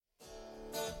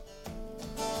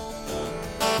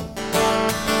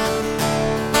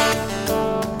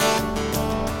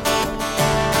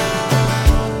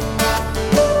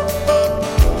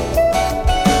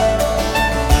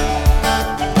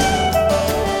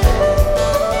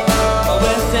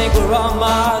we're all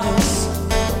martyrs.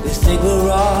 We think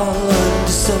we're all under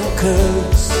some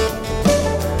curse.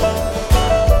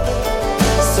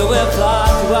 So we fly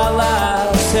through our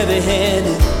lives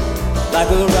heavy-handed, like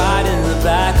we're riding in the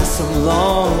back of some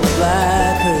long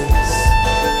black hearse.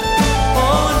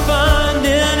 Oh, and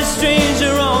finding a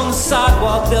stranger on the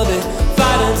sidewalk, they'll be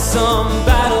fighting some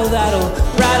battle that'll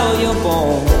rattle your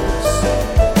bones.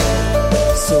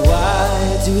 So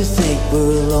why do you think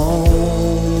we're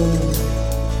alone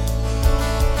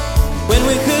when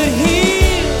we could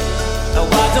hear? Now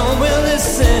why don't we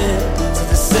listen to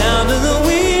the sound of the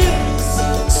wheels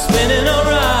spinning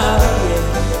around? Yeah,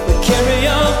 we carry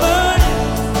our burden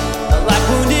like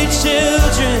wounded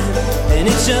children, and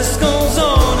it just goes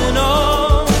on and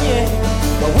on. Yeah,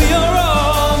 but we are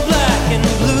all black and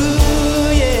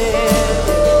blue. Yeah,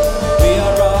 we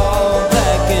are all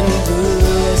black and blue.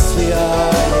 Yes, we are.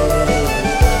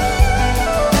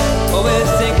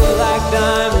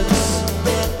 Diamonds,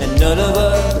 and none of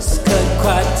us cut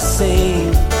quite the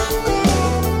same.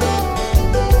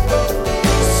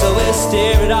 So we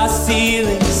stare at our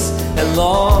ceilings and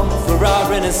long for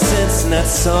our innocence, and that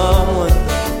someone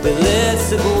that let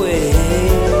slip away.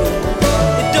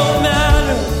 It don't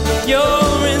matter,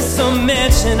 you're in some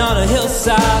mansion on a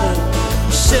hillside,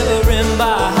 shivering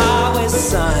by a highway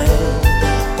sign.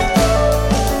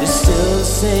 There's still the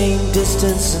same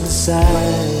distance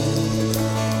inside.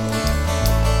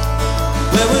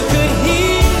 Where we could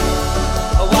hear,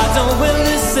 oh, why don't we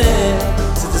listen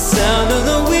to the sound of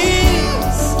the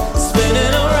wheels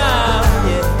spinning around?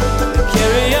 Yeah, we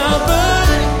carry our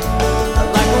burden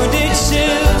like wounded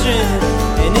children,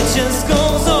 and it just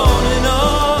goes on and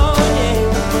on. Yeah,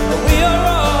 but we are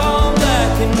all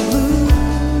black and blue.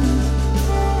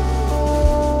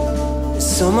 There's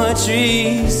so much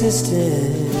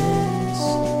resistance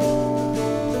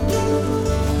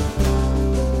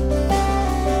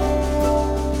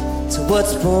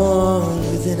what's born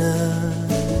within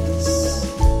us.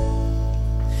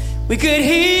 We could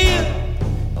hear,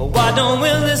 oh, why don't we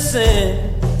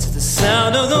listen to the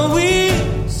sound of the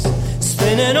wheels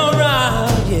spinning around?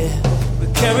 Yeah, we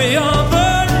carry our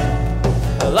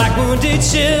burden like wounded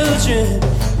children,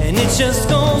 and it just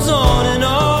goes on and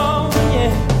on.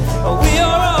 Yeah, we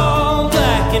are all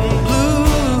black and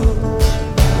blue.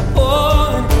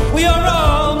 Oh, we are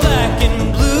all black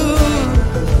and blue.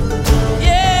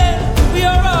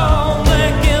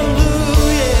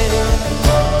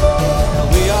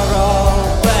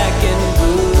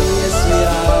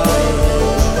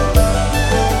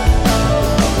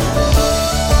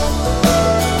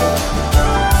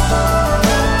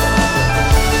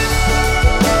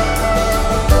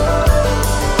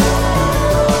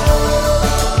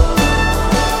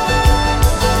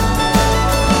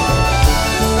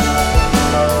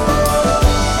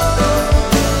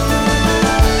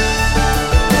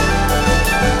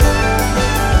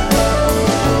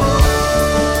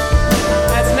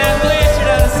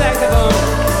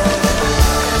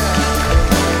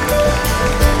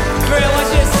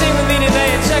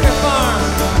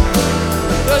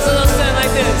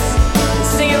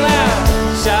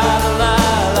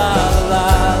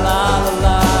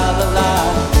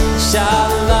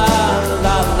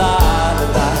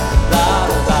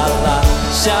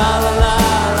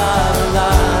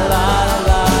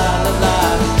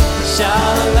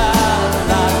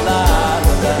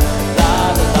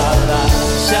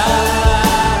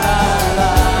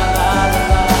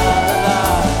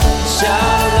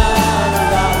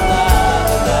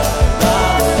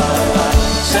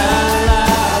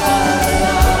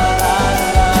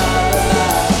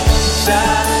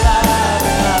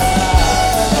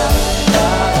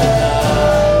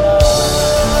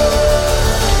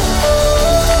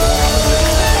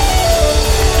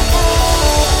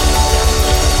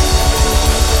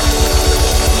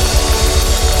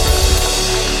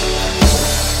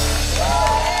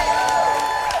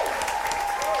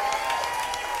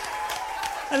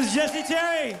 That was Jesse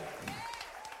Terry.